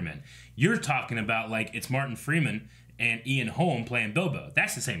Spider-Men. You're talking about like it's Martin Freeman and Ian Holm playing Bilbo.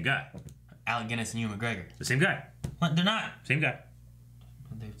 That's the same guy. Alec Guinness and Ewan McGregor. The same guy. What? They're not. Same guy.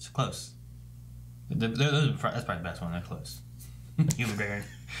 It's close. That's probably the best one. They're close. Ewan McGregor.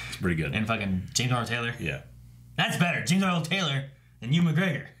 It's pretty good. And fucking James Arnold Taylor. Yeah. That's better. James Arnold Taylor than Ewan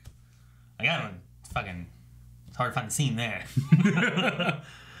McGregor. I got him. Fucking. It's hard to find the scene there.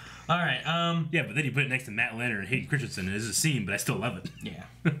 All right. Yeah, but then you put it next to Matt Lanner and Hayden Christensen, and it is a scene, but I still love it.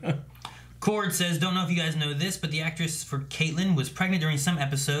 Yeah. Cord says, don't know if you guys know this, but the actress for Caitlin was pregnant during some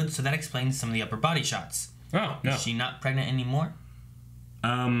episodes, so that explains some of the upper body shots. Oh, no. Is she not pregnant anymore?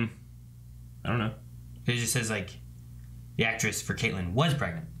 I don't know. It just says, like, the actress for Caitlin was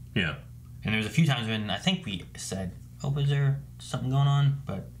pregnant. Yeah. And there was a few times when I think we said, oh, was there something going on?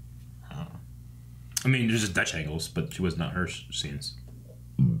 But, I don't know. I mean, there's just Dutch angles, but she was not her scenes.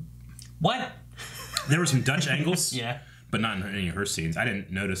 What? There were some Dutch angles. Yeah. But not in any of her scenes. I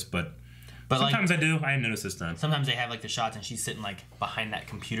didn't notice, but sometimes like, I do. I didn't notice this time. Sometimes they have, like, the shots and she's sitting, like, behind that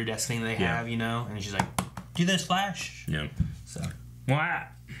computer desk thing they Yeah. have, you know? And she's like, do this, Flash. Yeah. So. Well,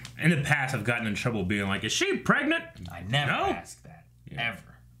 in the past, I've gotten in trouble being like, is she pregnant? I never ask that. Yeah.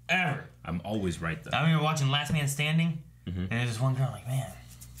 Ever. I'm always right, though. I remember watching Last Man Standing, and there's this one girl, like, man,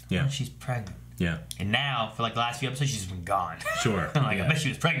 Yeah. she's pregnant. Yeah. And now, for like the last few episodes, she's been gone. Sure. I'm like, Yeah. I bet she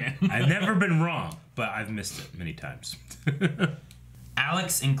was pregnant. I've never been wrong, but I've missed it many times.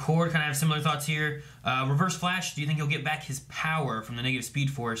 Alex and Cord kind of have similar thoughts here. Reverse Flash, do you think he'll get back his power from the negative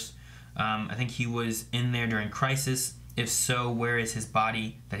Speed Force? I think he was in there during Crisis. If so, where is his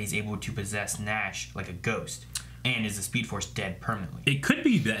body that he's able to possess Nash like a ghost? And is the Speed Force dead permanently? It could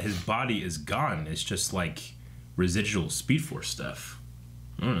be that his body is gone. It's just like residual Speed Force stuff.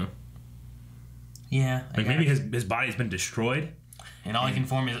 I don't know. Yeah. Like maybe his body's been destroyed. And all he can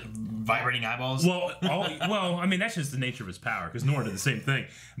form is vibrating eyeballs? Well, I mean, that's just the nature of his power, because Nora did the same thing.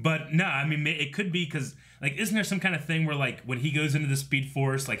 But no, I mean, it could be because, like, isn't there some kind of thing where, like, when he goes into the Speed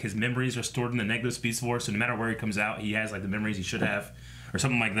Force, like, his memories are stored in the negative Speed Force, so no matter where he comes out, he has, like, the memories he should have, or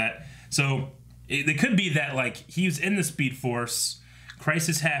something like that. So it could be that, like, he was in the Speed Force,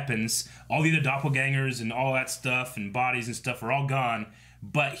 Crisis happens, all the other doppelgangers and all that stuff and bodies and stuff are all gone,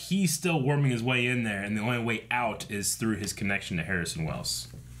 but he's still worming his way in there, and the only way out is through his connection to Harrison Wells.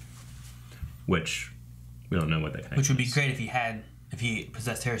 Which, we don't know what that connection Which would be great if he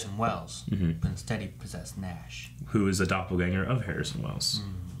possessed Harrison Wells, but instead he possessed Nash. Who is a doppelganger of Harrison Wells.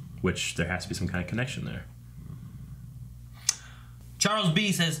 Which there has to be some kind of connection there. Charles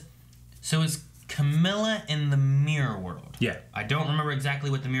B says, so is Camilla in the mirror world? Yeah. I don't remember exactly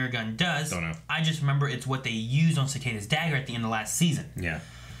what the mirror gun does. Don't know. I just remember it's what they used on Cicada's dagger at the end of last season. Yeah.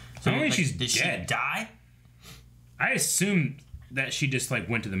 So I don't think like, she's did dead. she die? I assume that she just, like,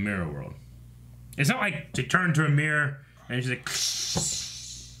 went to the mirror world. It's not like she turned to a mirror and she's like...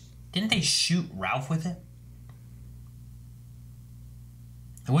 Didn't they shoot Ralph with it?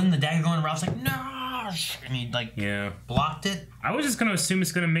 And wasn't the dagger going to Ralph's like, no! And he, like, blocked it? I was just going to assume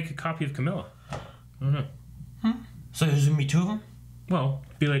it's going to make a copy of Camilla. I don't know. So there's going to be two of them? Well,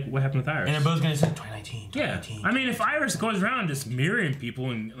 be like what happened with Iris. And they're both going to say 2019, 2019. Yeah. I mean, if Iris goes around just mirroring people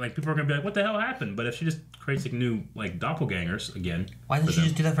and, like, people are going to be like, what the hell happened? But if she just creates, like, new, like, doppelgangers again... Why doesn't she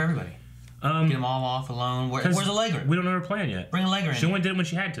just do that for everybody? Get them all off alone. Where's Allegra? We don't know her plan yet. Bring Allegra in. She only did it when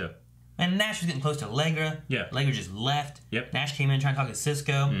she had to. And Nash was getting close to Allegra. Yeah. Allegra just left. Yep. Nash came in trying to talk to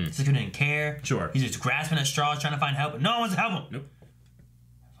Cisco. Cisco didn't care. Sure. He's just grasping at straws trying to find help, but no one wants to help him. Nope.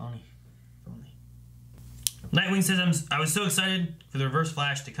 Phony. Nightwing says, I was so excited for the Reverse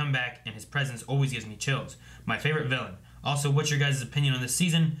Flash to come back, and his presence always gives me chills. My favorite villain. Also, what's your guys' opinion on this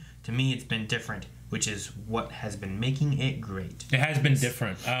season? To me, it's been different, which is what has been making it great. It has been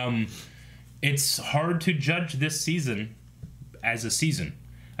different. It's hard to judge this season as a season.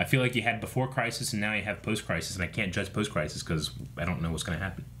 I feel like you had before Crisis and now you have post-Crisis, and I can't judge post-Crisis because I don't know what's going to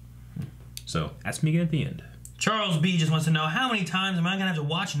happen. So, that's me at the end. Charles B. just wants to know, how many times am I going to have to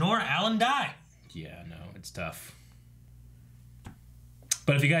watch Nora Allen die? Yeah, no, it's tough.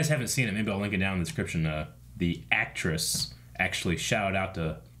 But if you guys haven't seen it, maybe I'll link it down in the description. The actress actually shouted out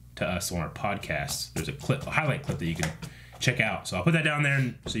to us on our podcast. There's a highlight clip that you can check out. So I'll put that down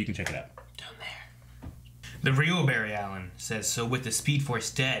there so you can check it out. The real Barry Allen says, so with the Speed Force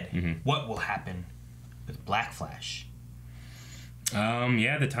dead, what will happen with Black Flash?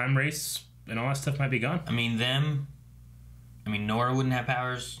 Yeah, the time race and all that stuff might be gone. I mean, Nora wouldn't have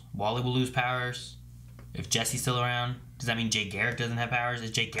powers. Wally will lose powers. If Jesse's still around, does that mean Jay Garrick doesn't have powers?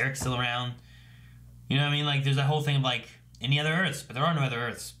 Is Jay Garrick still around? You know what I mean? Like, there's that whole thing of, like, any other Earths, but there are no other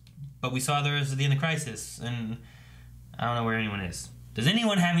Earths. But we saw other Earths at the end of Crisis, and I don't know where anyone is. Does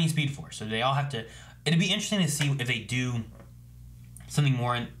anyone have any Speed Force? So do they all have to... It'd be interesting to see if they do something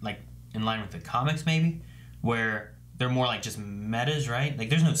more in line with the comics, maybe, where they're more like just metas, right? Like,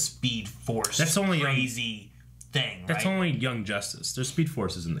 there's no Speed Force. That's only crazy thing, right? That's only Young Justice. There's Speed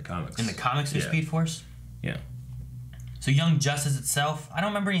Forces in the comics. In the comics, there's Speed Force. Yeah. So Young Justice itself, I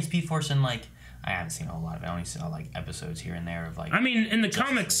don't remember any Speed Force in like. I haven't seen a whole lot of it. I only saw like episodes here and there of like. I mean, in the Justice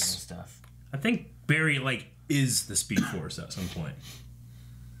comics, League and stuff. I think Barry like is the Speed Force at some point.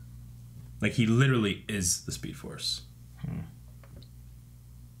 Like he literally is the Speed Force,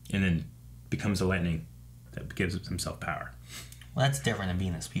 and then becomes the lightning that gives himself power. Well, that's different than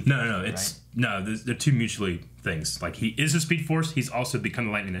being the Speed Force. No, it's no. They're two mutually things. Like he is the Speed Force. He's also become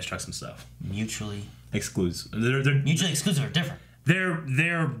the lightning that strikes himself. Mutually exclusive. They're mutually exclusive or different.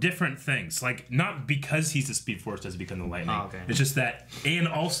 They're different things. Like not because he's the Speed Force does he become the lightning. Oh, okay. It's just that, and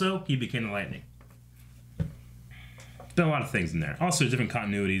also he became the lightning. Been a lot of things in there. Also, different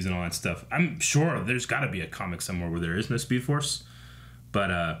continuities and all that stuff. I'm sure there's got to be a comic somewhere where there is no Speed Force, but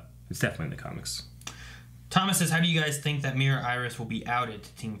it's definitely in the comics. Thomas says, how do you guys think that Mirror Iris will be outed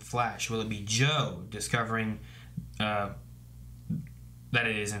to Team Flash? Will it be Joe discovering that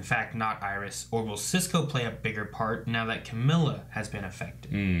it is in fact not Iris, or will Cisco play a bigger part now that Camilla has been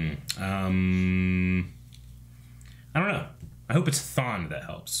affected? I don't know. I hope it's Thawne that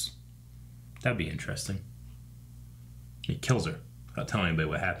helps. That'd be interesting. He kills her without telling anybody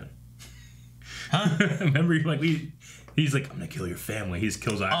what happened. Huh? Remember, he's like, I'm gonna kill your family. He just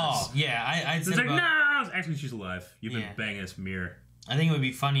kills Iris. Oh, yeah. I'd say it's like, no, actually she's alive. You've been Yeah. banging this mirror. I think it would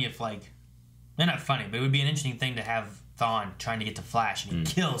be funny if, like, they're not funny, but it would be an interesting thing to have Thawne trying to get to Flash and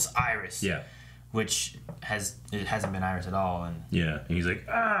he kills Iris. Yeah. Which it hasn't been Iris at all. And yeah, and he's like,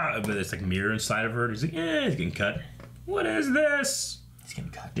 but it's like mirror inside of her. And he's like, he's getting cut. What is this? He's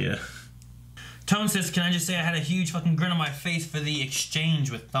getting cut. Yeah. Tone says, can I just say I had a huge fucking grin on my face for the exchange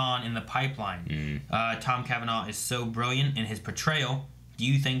with Thawne in the pipeline. Tom Cavanaugh is so brilliant in his portrayal. Do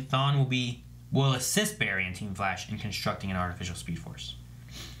you think Thawne will assist Barry and Team Flash in constructing an artificial Speed Force?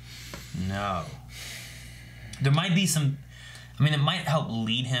 No. There might be some... I mean, it might help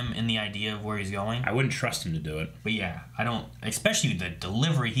lead him in the idea of where he's going. I wouldn't trust him to do it. But yeah, I don't... Especially the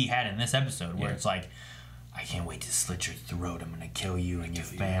delivery he had in this episode where it's like, I can't wait to slit your throat. I'm going to kill you and your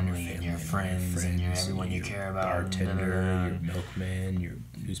family and your friends and your everyone you care about. Bartender, your milkman, your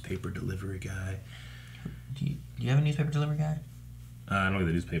newspaper delivery guy. Do you have a newspaper delivery guy? I don't get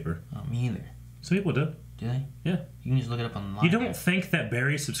the newspaper. Oh, me either. Some people do. Do they? Yeah. You can just look it up online. You don't think that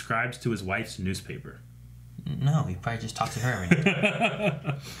Barry subscribes to his wife's newspaper? No, he probably just talks to her every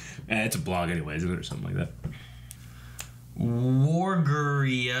night. It's a blog anyway, isn't it, or something like that?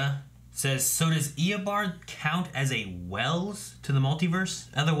 Warguria says, so does Eobard count as a Wells to the multiverse?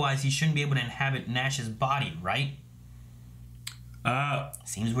 Otherwise, he shouldn't be able to inhabit Nash's body, right?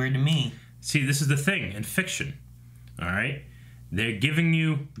 Seems weird to me. See, this is the thing in fiction, all right? They're giving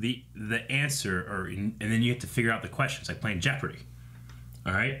you the answer, and then you have to figure out the questions, like playing Jeopardy,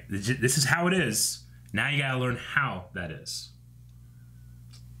 all right? This is how it is. Now you gotta learn how that is.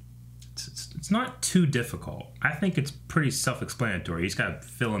 It's not too difficult. I think it's pretty self-explanatory. You just gotta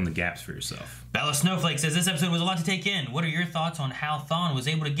fill in the gaps for yourself. Bella Snowflake says, this episode was a lot to take in. What are your thoughts on how Thawne was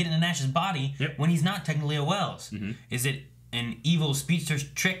able to get into Nash's body when he's not technically a Wells? Is it an evil speedster's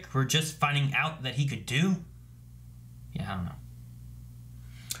trick we're just finding out that he could do? Yeah, I don't know.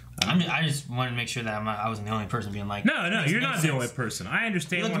 I just wanted to make sure that I wasn't the only person being like... No, you're not the only person. I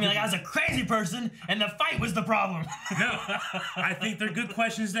understand. You looked at me like I was a crazy person, and the fight was the problem. No, I think they're good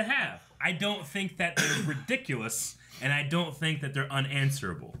questions to have. I don't think that they're ridiculous, and I don't think that they're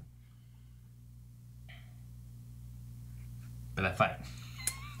unanswerable. But that fight...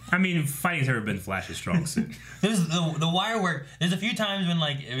 I mean, fighting's never been Flash's strong suit. There's the wire work. There's a few times when,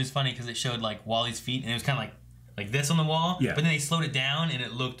 like, it was funny because it showed, like, Wally's feet, and it was kind of like this on the wall, but then they slowed it down and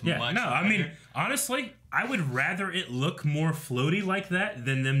it looked much better. I mean, honestly, I would rather it look more floaty like that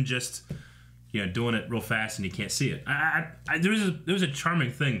than them just, doing it real fast and you can't see it. There was a charming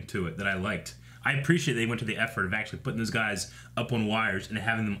thing to it that I liked. I appreciate they went to the effort of actually putting those guys up on wires and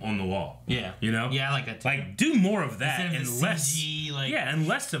having them on the wall. Yeah. Yeah, I like that too. Like, do more of that and less CG, and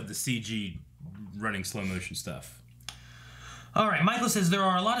less of the CG running slow motion stuff. All right, Michael says there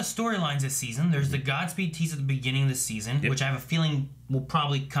are a lot of storylines this season. There's the Godspeed tease at the beginning of the season, which I have a feeling will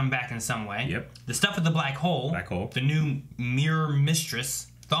probably come back in some way. Yep. The stuff with the black hole. The new mirror mistress,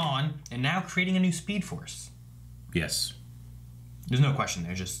 Thawne, and now creating a new Speed Force. Yes. There's no question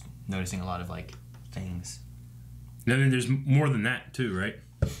there. Just noticing a lot of things. I mean, there's more than that too, right?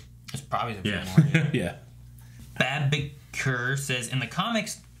 There's probably a few more. Yeah. Babiker says in the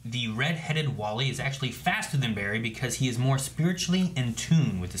comics, the red-headed Wally is actually faster than Barry because he is more spiritually in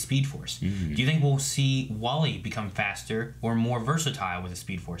tune with the Speed Force. Do you think we'll see Wally become faster or more versatile with the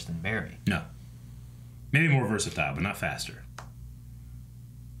Speed Force than Barry? No. Maybe more versatile, but not faster.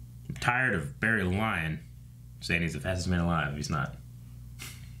 I'm tired of Barry lying, saying he's the fastest man alive. He's not.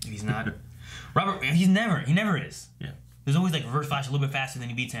 He's not. Robert, he never is. Yeah. there's always like Reverse Flash a little bit faster than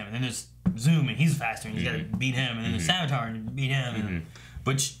he beats him, and then there's Zoom and he's faster and he's got to beat him, and then there's Savitar and you beat him, and,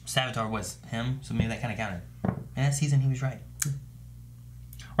 which Savitar was him, so maybe that kind of counted. And that season he was right.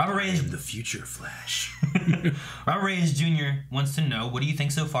 Robert Reyes, the future Flash. Robert Reyes Jr. wants to know, what do you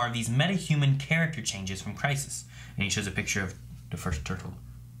think so far of these metahuman character changes from Crisis? And he shows a picture of the first turtle.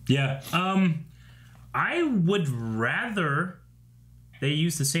 Yeah. I would rather they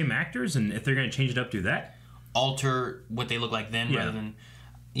use the same actors, and if they're going to change it up, do that. Alter what they look like then rather than...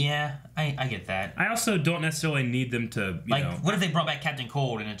 Yeah, I get that. I also don't necessarily need them to, you know... What if they brought back Captain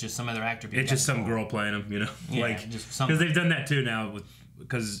Cold and it's just some other actor? It's just some girl playing him, you know? Yeah, like, just some... Because they've done that too now.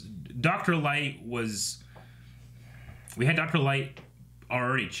 Because Dr. Light was... We had Dr. Light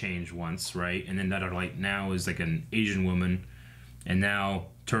already changed once, right? And then Dr. Light now is like an Asian woman. And now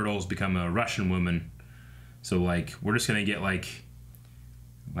Turtle's become a Russian woman. So, like, we're just going to get, like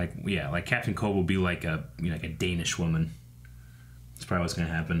Captain Cold will be like a, you know, like a Danish woman. That's probably what's going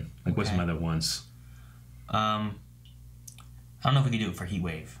to happen. Like, what's some other ones? I don't know if we could do it for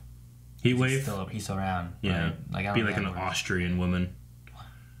Heatwave. Heatwave? He's still around. Yeah. Right? Like, I don't be know like an Austrian woman.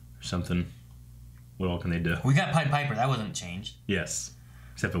 Or something. What all can they do? We got Pied Piper. That wasn't changed. Yes.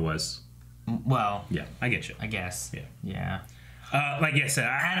 Except it was. Well. Yeah, I get you. I guess. Yeah. Yeah. Like I said...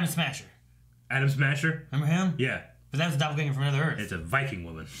 Adam Smasher. Adam Smasher? Remember him? Yeah. But that was a doppelganger from another Earth. It's a Viking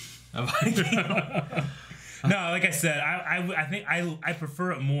woman. A Viking No, like I said, I think I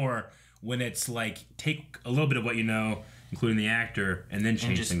prefer it more when it's like take a little bit of what you know, including the actor, and then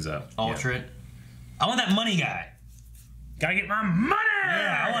change things up. Alter it. I want that money guy. Gotta get my money!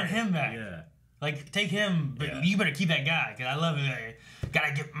 Yeah, I want him back. Yeah. Like, take him, but you better keep that guy, because I love it. Like,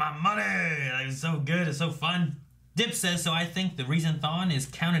 gotta get my money. Like, it's so good, it's so fun. Dip says, so I think the reason Thawne is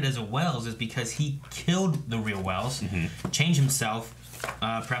counted as a Wells is because he killed the real Wells, changed himself,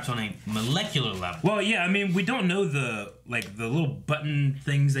 perhaps on a molecular level. Well, yeah, I mean, we don't know the little button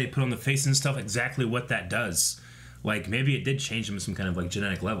things they put on the face and stuff, exactly what that does. Like, maybe it did change him to some kind of, like,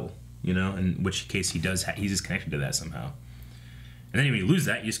 genetic level, you know? In which case he does, he's just connected to that somehow. And then when you lose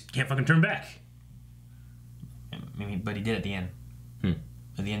that, you just can't fucking turn back. I mean, but he did at the end.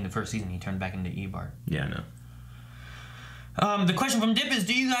 At the end of the first season, he turned back into Eobard. Yeah, I know. The question from Dip is,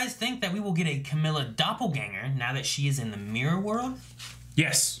 do you guys think that we will get a Camilla doppelganger now that she is in the mirror world?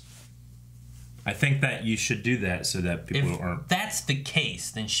 Yes. I think that you should do that so that people aren't... If that's the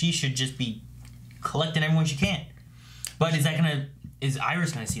case, then she should just be collecting everyone she can. But is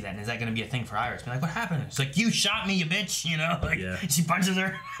Iris gonna see that? And is that gonna be a thing for Iris? Be like, what happened? It's like, you shot me, you bitch, you know? Like, she punches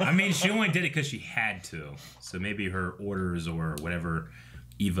her. I mean, she only did it because she had to. So maybe her orders or whatever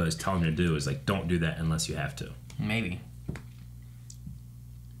Eva is telling her to do is like, don't do that unless you have to. Maybe.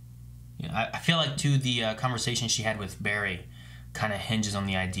 Yeah, I feel like, too, the conversation she had with Barry kind of hinges on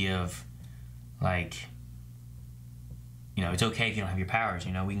the idea of, like, you know, it's okay if you don't have your powers.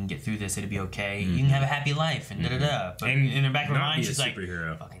 You know, we can get through this. It'll be okay. You can have a happy life and da-da-da. But in the back of her mind, she's like,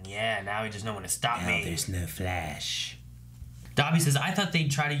 fucking yeah, now there's no one to stop me. There's no Flash. Dobby says, I thought they'd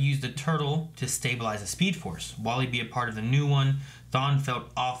try to use the turtle to stabilize the Speed Force. Wally be a part of the new one. Thawne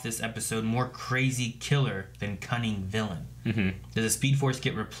felt off this episode, more crazy killer than cunning villain. Does the Speed Force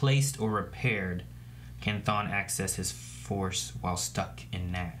get replaced or repaired? Can Thawne access his force while stuck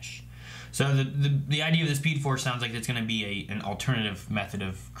in Nash? So the idea of the Speed Force sounds like it's going to be an alternative method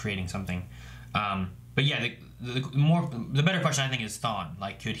of creating something. But yeah, the better question I think is Thawne.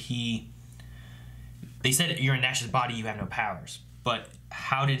 Like, could he... They said you're in Nash's body, you have no powers. But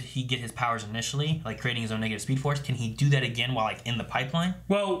how did he get his powers initially? Like creating his own negative Speed Force? Can he do that again while like in the pipeline?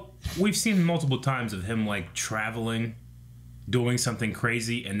 Well, we've seen multiple times of him like traveling, doing something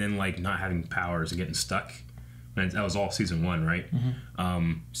crazy, and then like not having powers and getting stuck. And that was all season 1, right?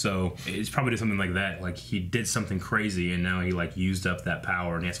 So it's probably something like that. Like he did something crazy, and now he like used up that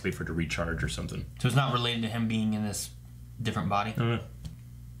power, and he has to wait for it to recharge or something. So it's not related to him being in this different body? I don't know.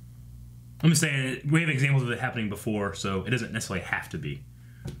 I'm just saying, we have examples of it happening before, so it doesn't necessarily have to be.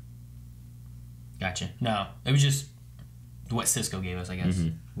 Gotcha. No, it was just what Cisco gave us, I guess,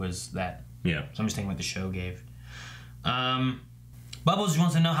 was that. Yeah. So I'm just thinking what the show gave. Bubbles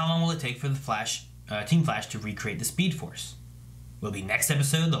wants to know how long will it take for the Flash, Team Flash to recreate the Speed Force? Will it be next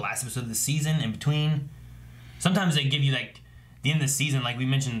episode, the last episode of the season, in between? Sometimes they give you, like, the end of the season, like we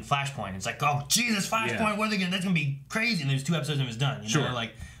mentioned Flashpoint. It's like, oh, Jesus, Flashpoint, what are they gonna... That's going to be crazy. And there's 2 episodes and it's done. You know?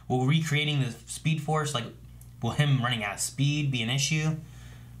 Like, will recreating the Speed Force, like, will him running out of speed be an issue?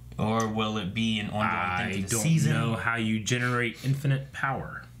 Or will it be an ongoing thing for the season? I don't know how you generate infinite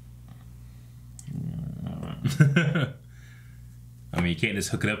power. I mean, you can't just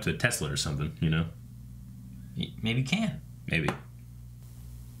hook it up to a Tesla or something, you know? Maybe you can. Maybe.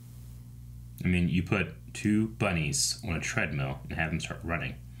 I mean, you put 2 bunnies on a treadmill and have them start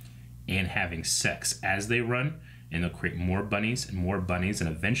running and having sex as they run, and they'll create more bunnies, and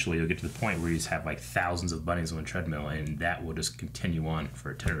eventually you'll get to the point where you just have like thousands of bunnies on a treadmill, and that will just continue on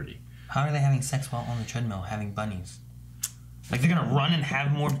for eternity. How are they having sex while on the treadmill having bunnies? Like, they're gonna run and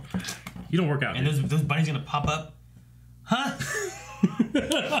have more... You don't work out. And those bunnies gonna pop up? Huh?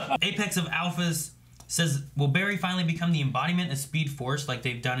 Apex of Alphas says, will Barry finally become the embodiment of Speed Force like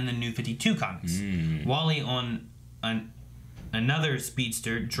they've done in the New 52 comics? Wally on another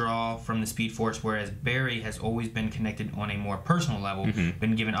speedster draw from the Speed Force, whereas Barry has always been connected on a more personal level,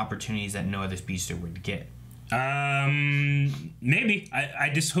 been given opportunities that no other speedster would get. Maybe. I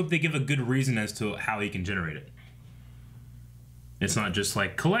just hope they give a good reason as to how he can generate it. It's not just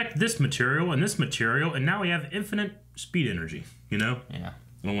like, collect this material, and now we have infinite speed energy, you know? Yeah.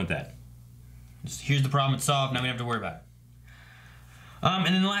 I don't want that. Just, here's the problem, it's solved, now we don't have to worry about it.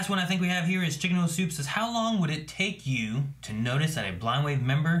 And then the last one I think we have here is Chicken Noodle Soup says, how long would it take you to notice that a Blind Wave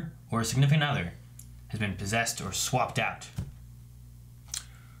member or a significant other has been possessed or swapped out?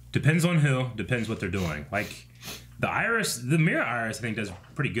 Depends on who, depends what they're doing. Like, the mirror iris, I think, does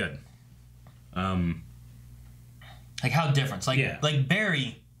pretty good. Like, how different? Like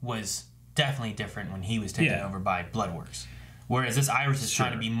Barry was definitely different when he was taken over by Bloodworks. Whereas this iris is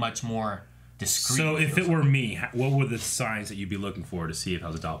trying to be much more discreet. So if it were me, what were the signs that you'd be looking for to see if I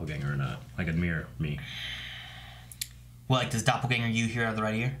was a doppelganger or not? Like a mirror me. Well, like, does doppelganger you hear out of the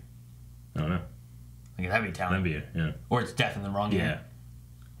right ear? I don't know. Like, that'd be talent. That'd be it, yeah. Or it's deaf in the wrong ear.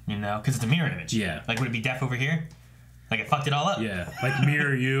 You know? Because it's a mirror image. Yeah. Like, would it be deaf over here? Like, it fucked it all up? Yeah. Like,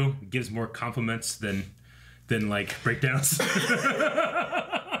 mirror you gives more compliments than like, breakdowns.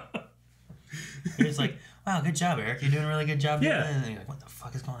 It's like, wow, good job, Eric. You're doing a really good job. Yeah. And you're like, what the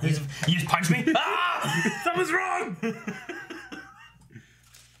fuck is going on? You just punched me? Ah! Something's wrong!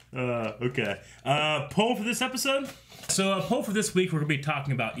 Okay. Poll for this episode? So, poll for this week, we're going to be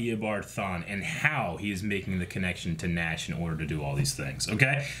talking about Eobard Thawne and how he is making the connection to Nash in order to do all these things,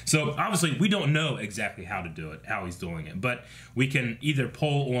 okay? So, obviously, we don't know exactly how to do it, how he's doing it, but we can either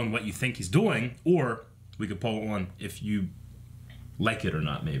poll on what you think he's doing, or we could poll on if you like it or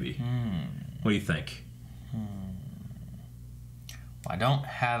not, maybe. What do you think? Well, I don't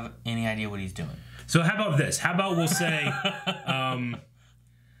have any idea what he's doing. So how about this? How about we'll say,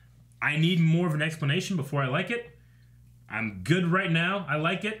 I need more of an explanation before I like it. I'm good right now. I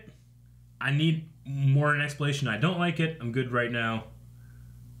like it. I need more of an explanation. I don't like it. I'm good right now.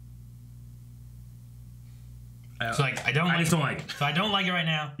 So, like, I just don't like it. So I don't like it right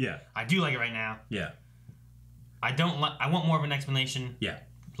now. Yeah. I do like it right now. Yeah. I want more of an explanation. Yeah.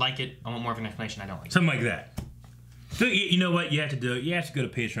 Like it. I want more of an explanation. I don't like it. Something like that. So, you know what you have to do? You have to go to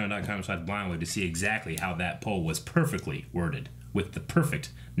patreon.com/blindwave to see exactly how that poll was perfectly worded with the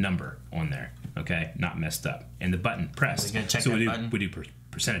perfect number on there. Okay? Not messed up. And the button pressed. Are we gonna check so that we button? do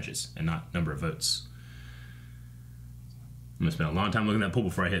percentages and not number of votes. I'm going to spend a long time looking at that poll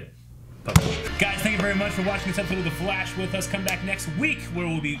before I hit publish. Guys, thank you very much for watching this episode of The Flash with us. Come back next week where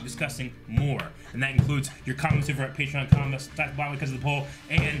we'll be discussing more. And that includes your comments over at patreon.com/blindwave because of the poll.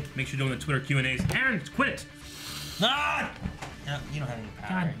 And make sure you're doing the Twitter Q&As. Aaron, quit it! Ah! No, you don't have any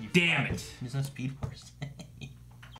power. God damn it. There's no Speed Force.